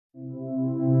Hey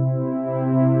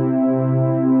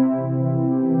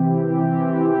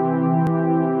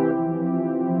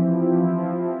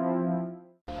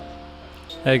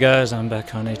guys, I'm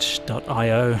back on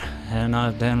itch.io and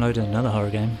I've downloaded another horror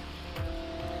game.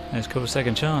 It's called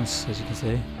Second Chance, as you can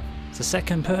see. It's a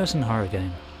second person horror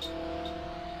game.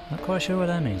 Not quite sure what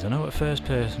that means. I know what first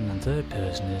person and third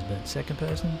person is, but second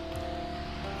person?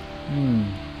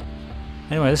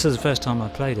 Anyway, this is the first time I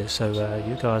played it, so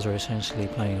you guys are essentially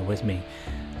playing it with me.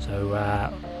 So,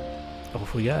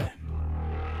 off we go.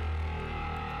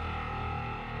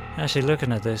 Actually,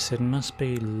 looking at this, it must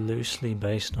be loosely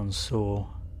based on Saw.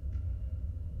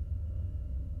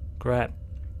 Crap.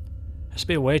 Has to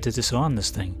be a way to disarm this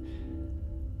thing.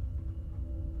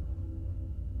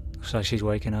 Looks like she's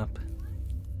waking up.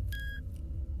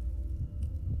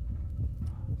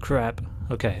 Crap.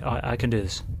 Okay, I can do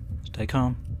this. Stay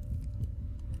calm.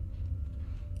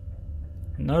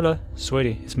 Nola,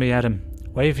 sweetie, it's me, Adam.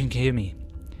 Wave if you can hear me.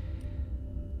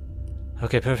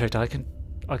 Okay, perfect. I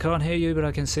can't hear you, but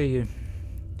I can see you.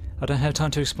 I don't have time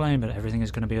to explain, but everything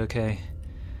is going to be okay.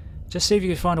 Just see if you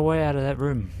can find a way out of that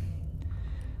room.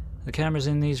 The cameras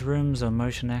in these rooms are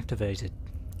motion activated.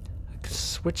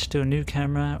 Switch to a new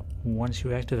camera once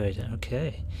you activate it.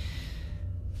 Okay.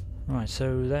 Right,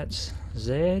 so that's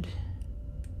Z.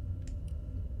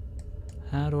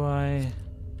 How do I...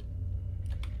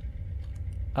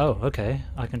 Oh, okay.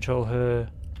 I control her.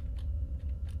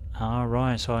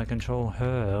 Alright, so I control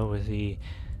her with the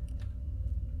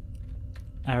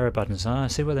arrow buttons. I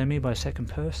see what they mean by second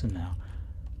person now.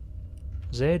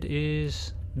 Z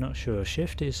is... not sure.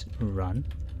 Shift is run.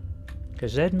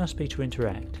 Because Z must be to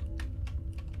interact.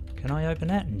 Can I open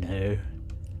that? No.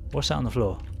 What's that on the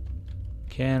floor?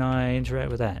 Can I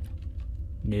interact with that?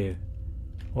 No.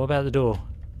 What about the door?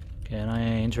 Can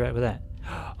I interact with that?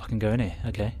 I can go in here.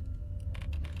 Okay.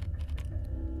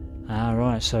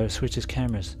 Alright, so it switches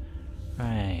cameras.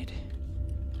 Right.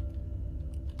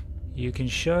 You can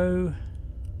show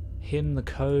him the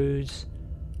codes,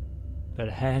 but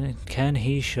can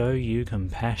he show you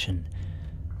compassion?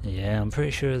 Yeah, I'm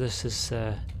pretty sure this is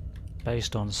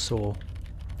based on Saw,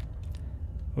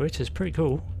 which is pretty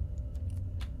cool.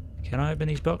 Can I open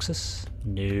these boxes?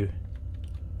 No.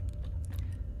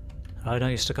 Oh, don't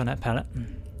get stuck on that pallet.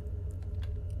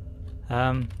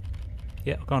 Yeah,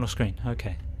 I've gone off screen.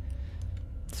 Okay.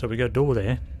 So we got a door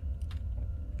there.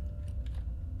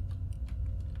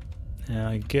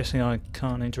 I'm guessing I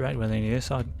can't interact with any of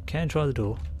this. I can try the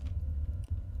door.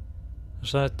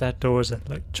 So that door is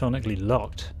electronically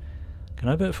locked. Can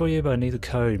I open it for you, but I need the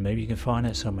code. Maybe you can find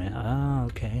it somewhere. Ah,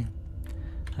 okay.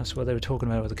 That's what they were talking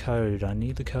about with the code. I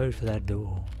need the code for that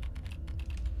door.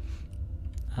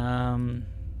 I've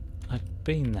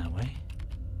been that way.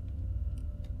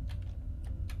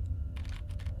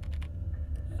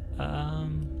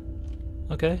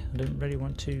 Okay, I didn't really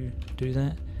want to do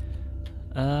that.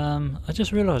 I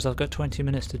just realised I've got 20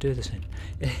 minutes to do this in.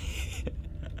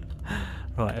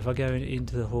 Right, if I go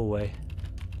into the hallway,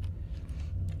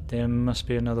 there must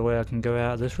be another way I can go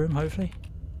out of this room, hopefully.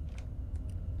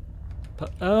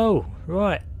 But, oh,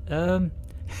 right. I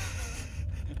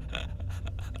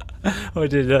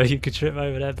didn't know you could trip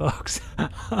over that box.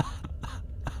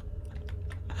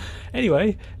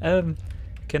 Anyway,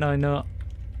 can I not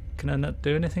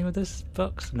do anything with this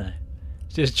box? No.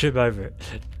 Just trip over it.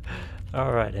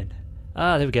 Alright then.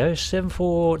 Ah, there we go.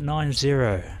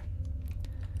 7490.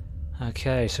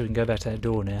 Okay, so we can go back to that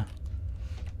door now.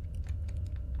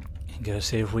 And go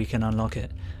see if we can unlock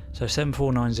it. So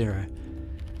 7490.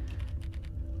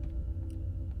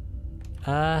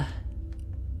 Oh,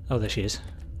 there she is.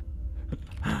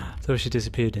 Thought she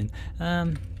disappeared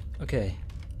then. Okay.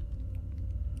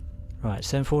 Right,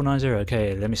 7490.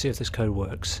 Okay, let me see if this code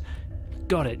works.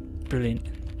 Got it. Brilliant.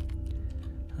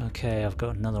 Okay, I've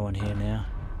got another one here now.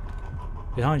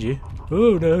 Behind you.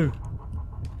 Oh no.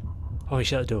 Oh, he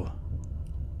shut the door.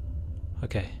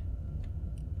 Okay.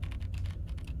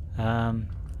 The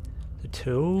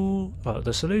tool... oh,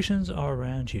 the solutions are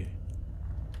around you.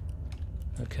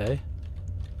 Okay.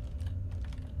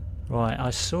 Right,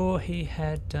 I saw he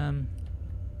had...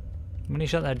 when he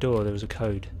shut that door, there was a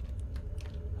code.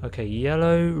 Okay,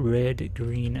 yellow, red,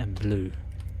 green, and blue.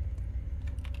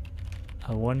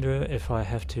 I wonder if I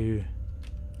have to...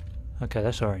 okay,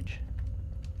 that's orange.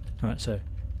 Alright, so...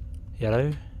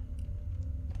 yellow...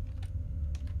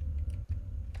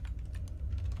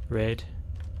 red...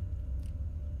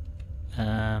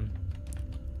 no,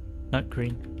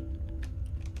 green...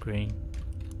 green...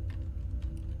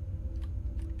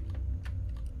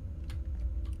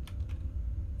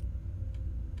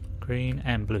 green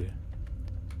and blue.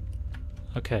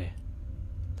 Okay.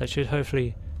 That should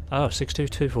hopefully Oh,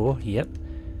 6224, yep.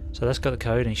 So that's got the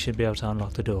code and he should be able to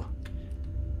unlock the door.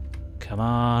 Come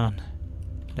on.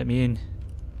 Let me in.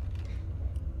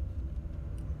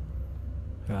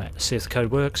 Right, let's see if the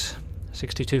code works.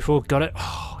 6224, got it.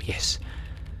 Oh, yes.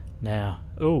 Now,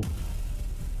 oh.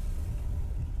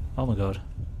 Oh my god.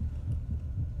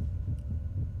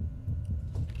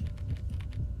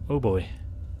 Oh boy.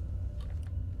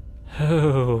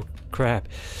 Oh, crap.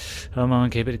 Come on,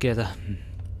 keep it together.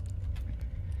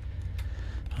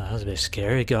 Oh, that was a bit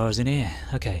scary, guys, in here.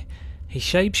 Okay. He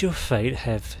shapes your fate.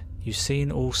 Have you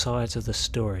seen all sides of the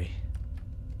story?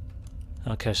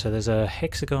 Okay, so there's a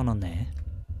hexagon on there.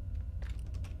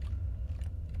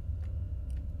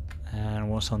 And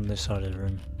what's on this side of the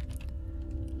room?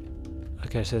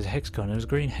 Okay, so there's a hexagon. There's a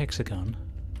green hexagon.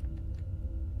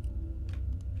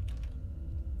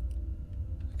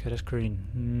 Okay, that's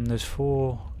green. There's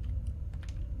four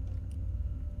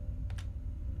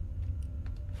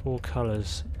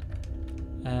colours.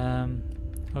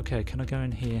 Okay, can I go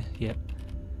in here? Yep.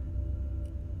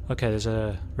 Okay, there's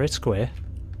a red square.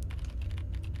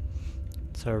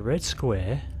 So a red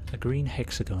square, a green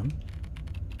hexagon.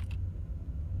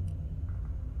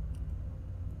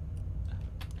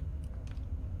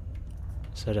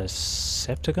 Is that a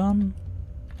septagon?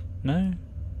 No?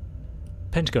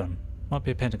 Pentagon. Might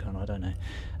be a pentagon, I don't know.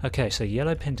 Okay, so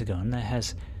yellow pentagon that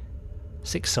has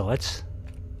 6 sides.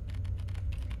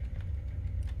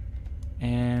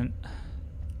 And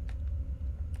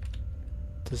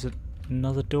there's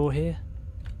another door here?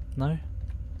 No?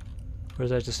 Or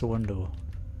is that just a one door?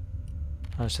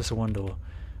 Oh, it's just a one door.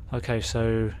 Okay,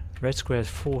 so red square has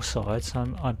 4 sides.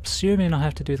 I'm assuming I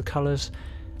have to do the colours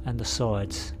and the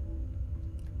sides.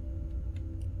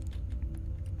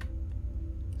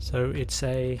 So it's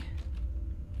a...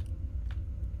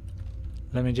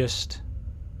 Let me just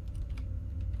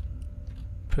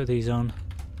put these on.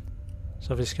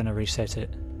 So I'm just going to reset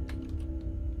it.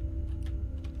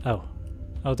 Oh.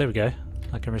 Oh, there we go.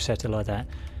 I can reset it like that.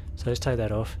 So let's take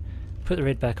that off. Put the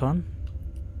red back on.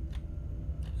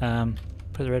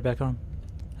 Put the red back on.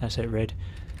 That's it, red.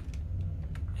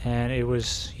 And it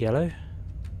was yellow,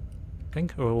 I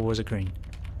think, or was it green?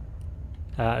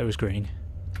 It was green.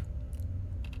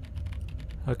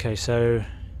 Okay, so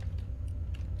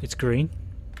it's green.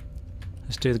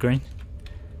 Let's do the green.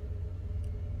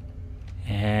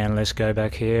 And let's go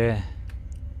back here.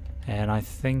 And I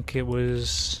think it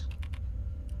was...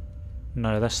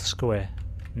 No, that's the square.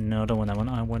 No, I don't want that one.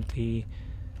 I want the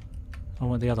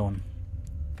other one.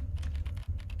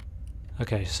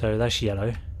 Okay, so that's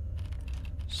yellow.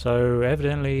 So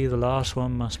evidently the last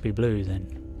one must be blue then.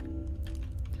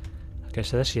 Okay,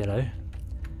 so that's yellow.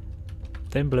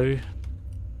 Then blue.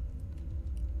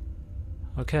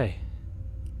 Okay.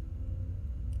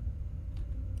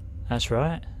 That's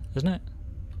right, isn't it?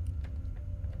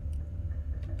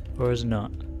 Or is it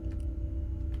not?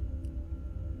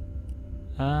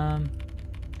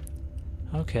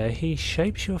 Okay, he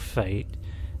shapes your fate.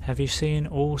 Have you seen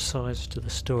all sides to the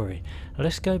story?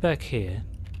 Let's go back here.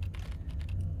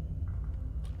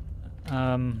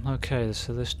 Okay,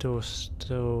 so this door's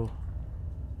still...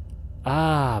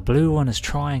 Ah, blue one is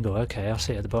triangle. Okay, I'll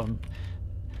see it at the bottom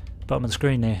of the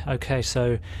screen there. Okay,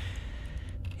 so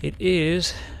it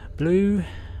is blue,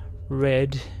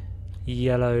 red,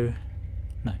 yellow...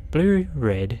 No, blue,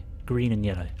 red, green and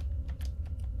yellow.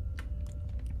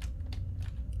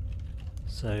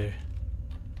 So,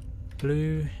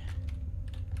 blue...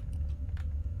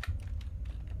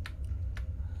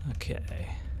 Okay.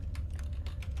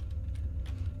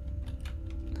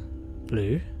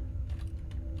 Blue,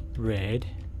 red,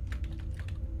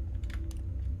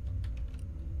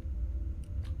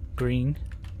 green,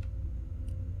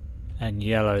 and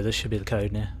yellow. This should be the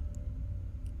code now.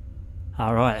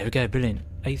 Alright, there we go, brilliant.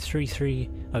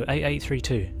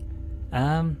 8832.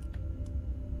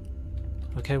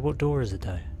 Okay, what door is it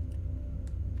though?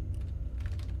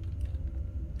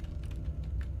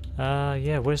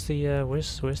 Yeah, where's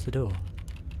the door?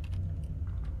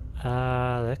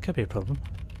 That could be a problem.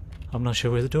 I'm not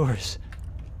sure where the door is.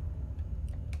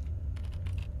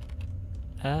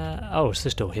 Oh, it's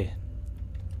this door here.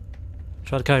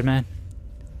 Try the code, man.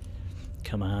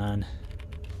 Come on.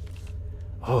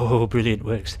 Oh, brilliant,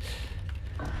 works.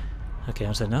 Okay,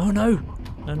 I'm saying, no,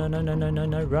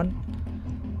 run.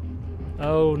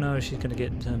 Oh no, she's gonna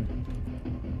get,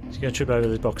 she's gonna trip over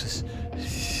those boxes.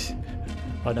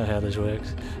 I know how this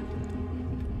works.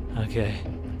 Okay.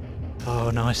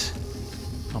 Oh, nice.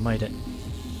 I made it.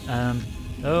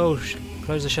 Oh,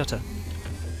 close the shutter.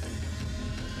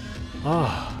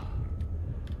 Oh.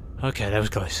 Okay, that was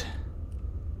close.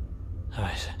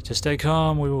 Alright, just stay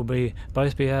calm, we will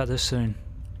both be out this soon.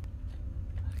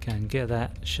 Can get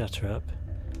that shutter up.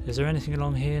 Is there anything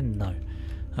along here? No.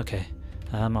 Okay.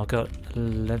 I've got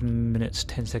 11 minutes,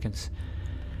 10 seconds.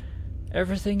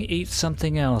 Everything eats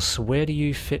something else. Where do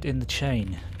you fit in the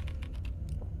chain?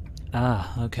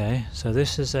 Ah, okay. So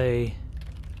this is a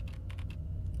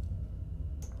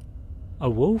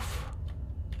wolf?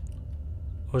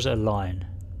 Or is it a lion?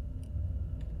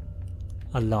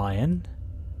 A lion,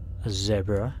 a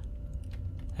zebra,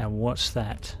 and what's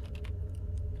that?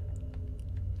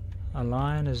 A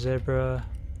lion, a zebra.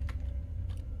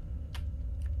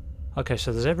 Okay,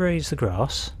 so the zebra eats the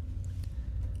grass.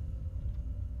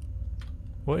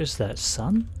 What is that,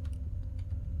 sun?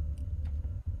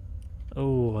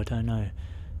 Oh, I don't know.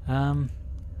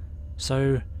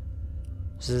 So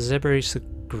the zebra eats the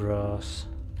grass.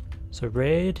 So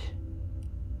red,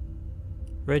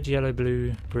 yellow,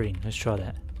 blue, green. Let's try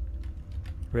that.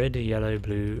 Red, yellow,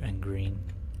 blue, and green.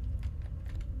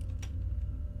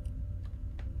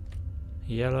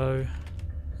 Yellow,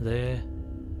 there.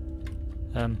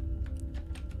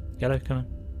 Yellow, come on.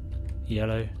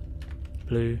 Yellow,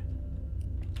 blue,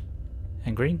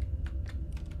 and green.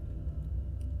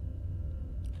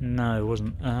 No, it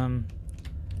wasn't.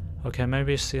 Okay,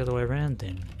 maybe it's the other way around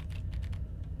then.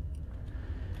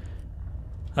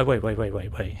 Oh, wait.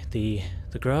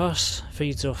 The grass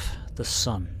feeds off the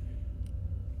sun.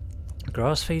 The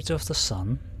grass feeds off the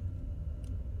sun.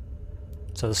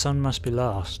 So the sun must be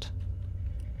last.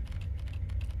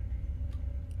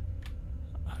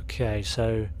 Okay,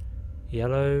 so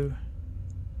yellow,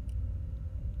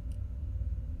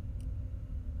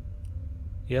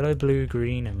 blue,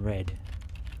 green, and red.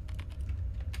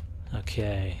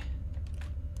 Okay.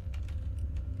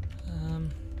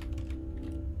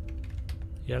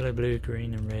 Yellow, blue,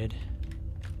 green, and red.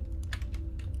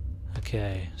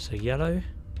 Okay, so yellow,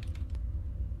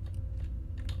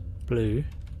 blue,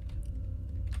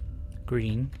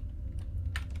 green,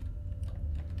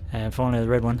 and finally the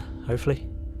red one, hopefully.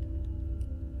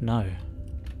 No.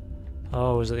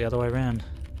 Oh, is it the other way around?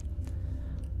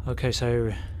 Okay,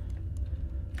 so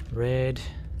red,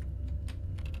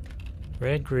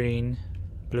 green,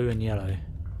 blue and yellow.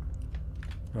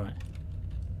 Right.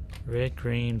 Red,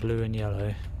 green, blue and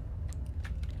yellow.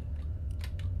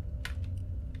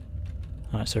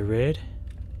 Alright, so red,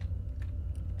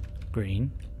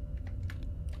 green,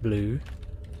 blue,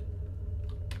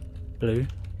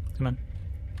 come on,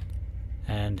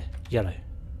 and yellow,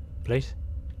 please.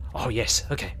 Oh yes,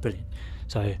 okay, brilliant.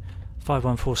 So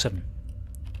 5147.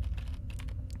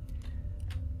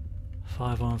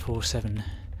 5147.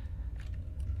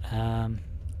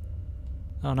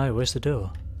 Oh no, where's the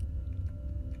door?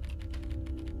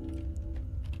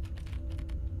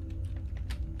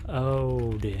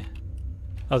 Oh dear.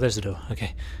 Oh, there's the door,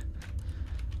 okay.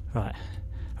 Right.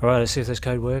 Alright, let's see if this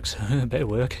code works. Better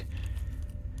work.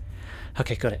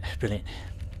 Okay, got it. Brilliant.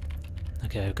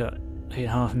 Okay, I've got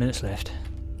 8.5 minutes left.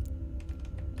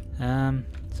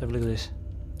 Let's have a look at this.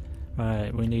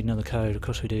 Right, we need another code, of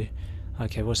course we do.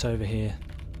 Okay, what's over here?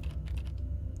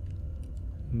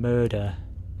 Murder.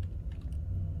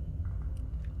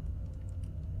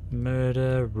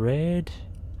 Murder, red,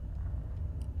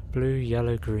 blue,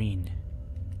 yellow, green.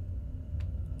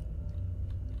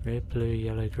 Red, blue,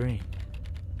 yellow, green.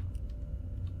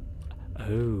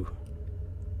 Oh.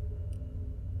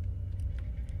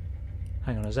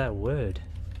 Hang on, is that a word?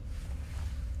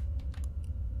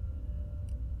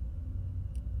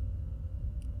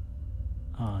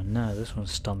 Oh no, this one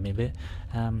stumped me a bit.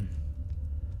 So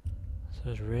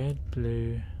it's red,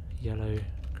 blue, yellow,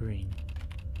 green.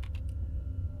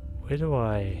 Where do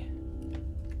I...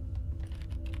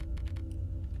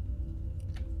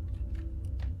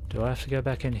 Do I have to go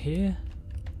back in here?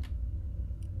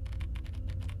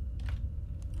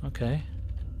 Okay.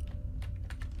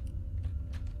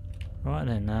 Right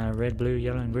then, red, blue,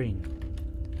 yellow and green.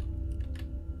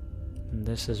 And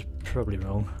this is probably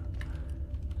wrong.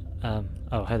 Oh,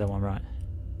 I had that one right.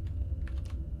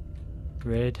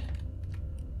 Red,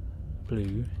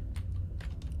 blue,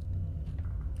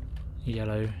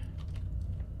 yellow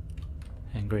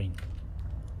and green.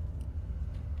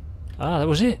 Ah, that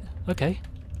was it! Okay.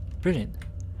 Brilliant.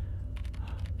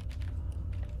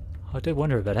 I did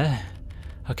wonder about that.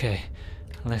 Okay,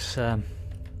 let's go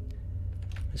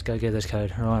get this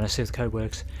code. Alright, let's see if the code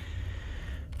works.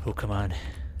 Oh, come on.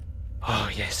 Oh,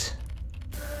 yes.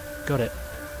 Got it.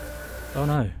 Oh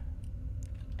no.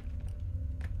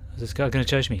 Is this guy going to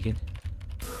chase me again?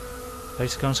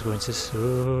 Face the consequences.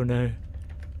 Oh no.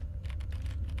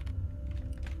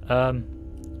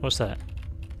 What's that?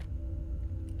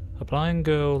 A blind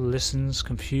girl listens,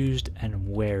 confused and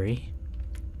wary.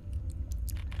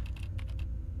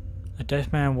 A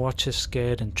deaf man watches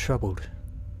scared and troubled.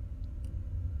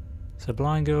 So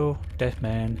blind girl, deaf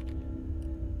man,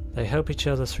 they help each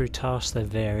other through tasks that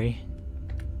vary,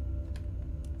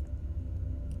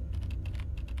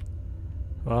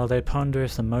 while they ponder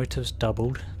if the motives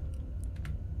doubled.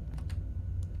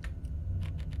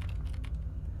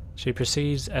 She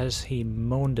proceeds as he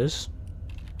maunders.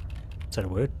 Is that a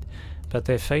word? But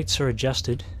their fates are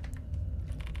adjusted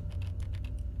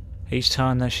each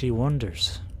time that she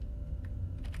wanders.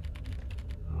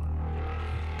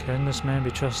 Can this man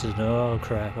be trusted? Oh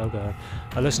crap, oh god.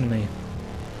 Now listen to me.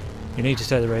 You need to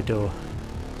take the red door.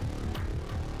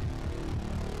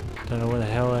 Don't know what the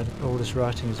hell all this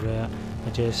writing is about.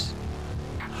 I just...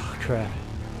 oh crap.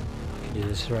 I can do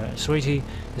this right. Sweetie,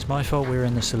 it's my fault we're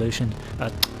in the situation,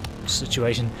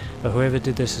 but whoever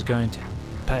did this is going to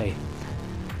pay.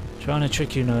 Trying to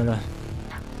trick you, Nola.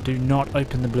 Do not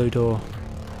open the blue door.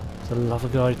 For the love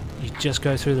of God, you just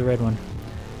go through the red one.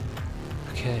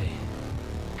 Okay.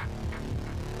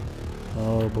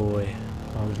 Oh boy.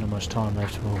 Oh, there's not much time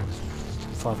left. Oh,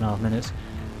 5.5 minutes.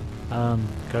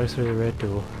 Go through the red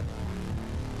door.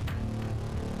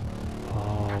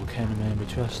 Oh, can a man be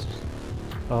trusted?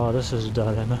 Oh, this is a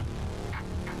dilemma.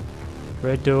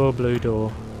 Red door, blue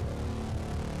door.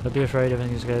 Don't be afraid,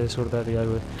 everything's okay, it's all about to be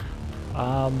over with.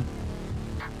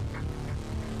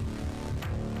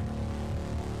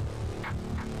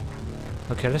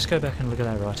 Okay, let's go back and look at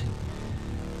that writing.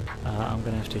 I'm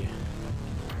gonna have to... okay,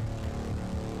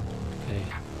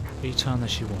 each time that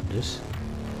she wanders.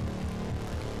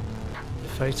 The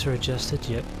fates are adjusted,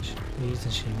 yep.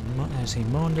 As he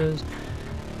wanders,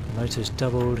 the motor's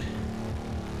doubled.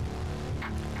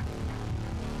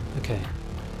 Okay.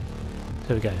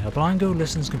 There we go. A blind girl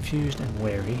listens confused and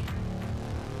wary.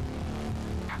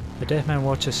 A deaf man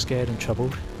watches scared and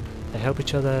troubled. They help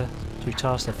each other through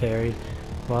tasks that vary,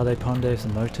 while they ponder if the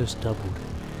motives doubled.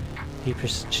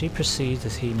 She proceeds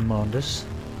as he maunders,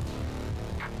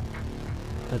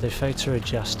 but their fates are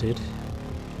adjusted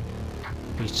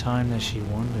each time that she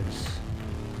wanders.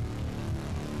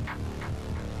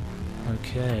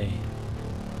 Okay.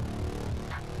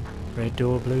 Red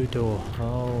door, blue door.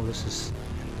 Oh, this is...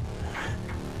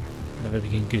 never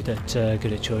been good at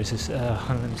choices.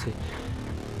 Let me see.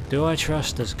 Do I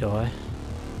trust this guy,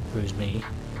 who is me,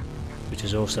 which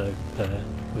is also her,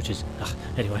 which is...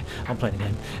 anyway, I'm playing the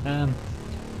game.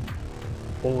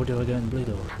 Or do I go in the blue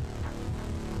door?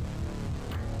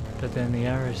 But then the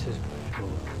arrow says blue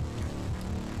door.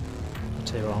 I'll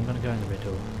tell you what, I'm going to go in the red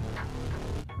door.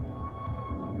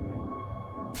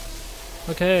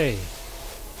 Okay!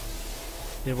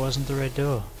 It wasn't the red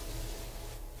door.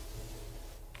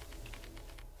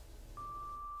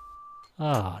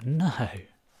 Oh no!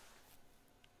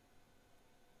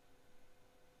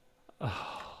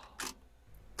 Oh.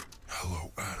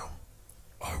 Hello, Adam.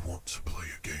 I want to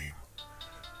play a game.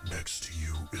 Next to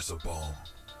you is a bomb.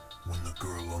 When the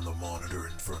girl on the monitor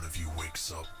in front of you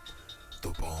wakes up,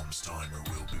 the bomb's timer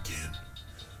will begin.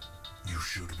 You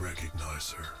should recognize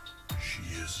her. She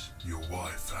is your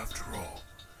wife, after all.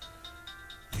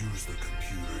 Use the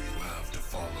computer you have to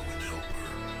follow and help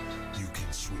her. You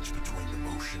can switch between the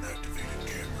motion-activated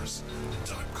cameras and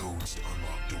type codes to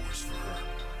unlock doors for her.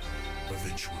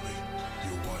 Eventually,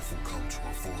 your wife will come to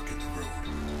a fork in the road.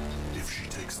 If she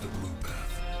takes the blue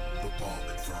path, the bomb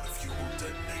in front of you will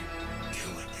detonate,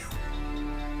 killing you.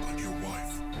 But your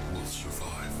wife will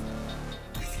survive.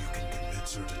 If you can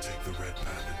convince her to take the red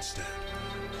path instead,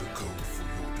 the code for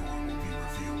your door will be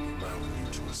revealed, allowing you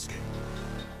to escape.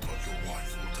 But your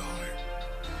wife will die.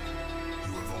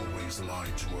 You have always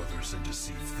lied to others and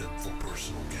deceived them for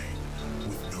personal gain,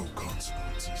 with no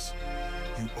consequences.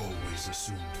 You always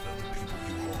assumed that the people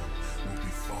you harm will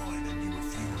be fine, and you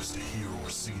refuse to hear or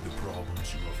see the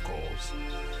problems you have caused.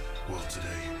 Well,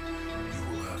 today, you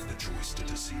will have the choice to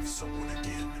deceive someone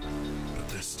again, but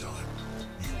this time,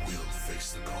 you will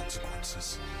face the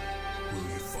consequences. Will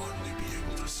you finally be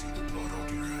able to see the blood on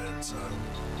your hands, Adam?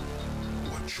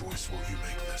 What choice will you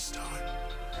make this time?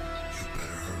 You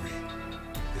better hurry.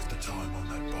 If the time on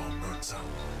that bomb runs out,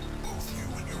 both you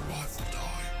and your wife will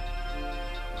die.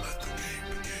 Let the game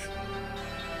begin.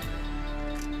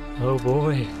 Oh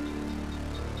boy.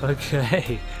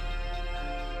 Okay.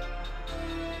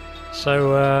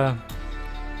 So,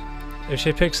 if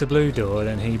she picks the blue door,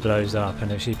 then he blows up,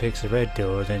 and if she picks the red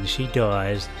door, then she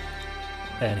dies,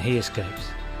 and he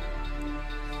escapes.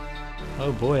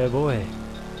 Oh boy, oh boy.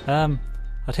 I'll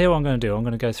tell you what I'm going to do. I'm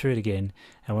going to go through it again,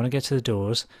 and when I get to the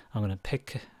doors, I'm going to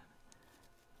pick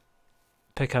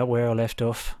up where I left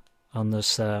off on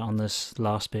this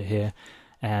last bit here,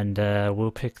 and we'll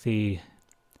pick the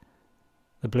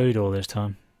blue door this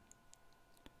time.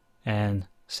 and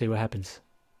see what happens.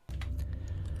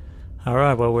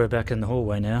 Alright, well we're back in the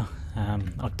hallway now.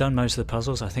 I've done most of the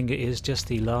puzzles. I think it is just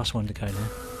the last one to go now.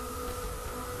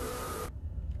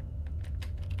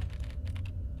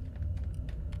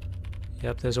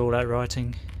 Yep, there's all that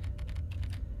writing.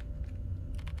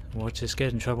 Watchers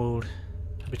getting troubled.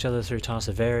 Help each other through tasks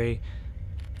that vary.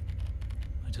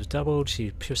 It was doubled.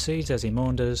 She proceeds as he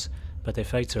maunders, but their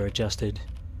fates are adjusted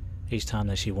each time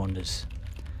that she wanders.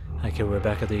 Okay, we're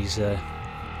back at these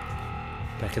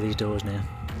doors now.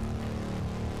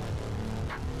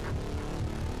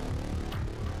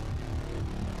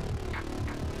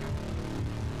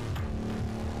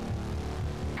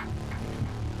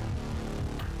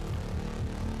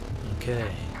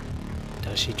 Okay.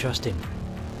 Does she trust him?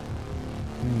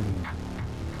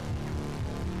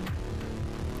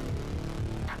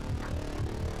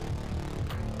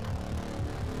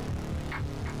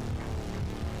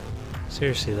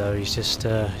 Seriously though, he's just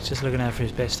looking out for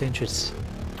his best interests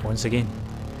once again.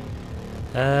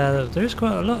 There is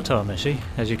quite a lot of time actually,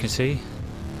 as you can see.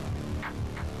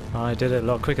 I did it a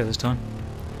lot quicker this time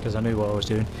because I knew what I was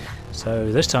doing.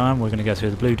 So this time we're going to go through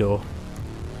the blue door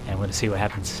and we're going to see what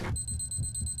happens.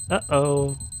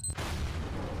 Uh-oh.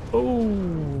 Oh,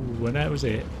 and that was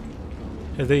it.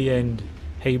 At the end,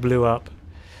 he blew up.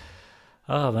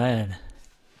 Oh man.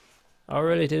 I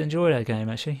really did enjoy that game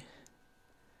actually.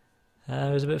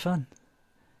 It was a bit of fun.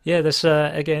 Yeah, this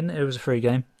again, it was a free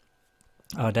game.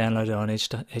 I downloaded it on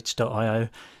itch.io,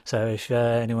 so if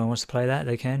anyone wants to play that,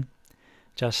 they can.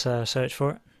 Just search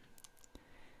for it.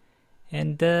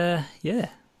 And yeah.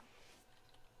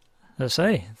 As I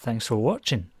say, thanks for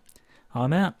watching.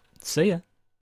 I'm out. See ya.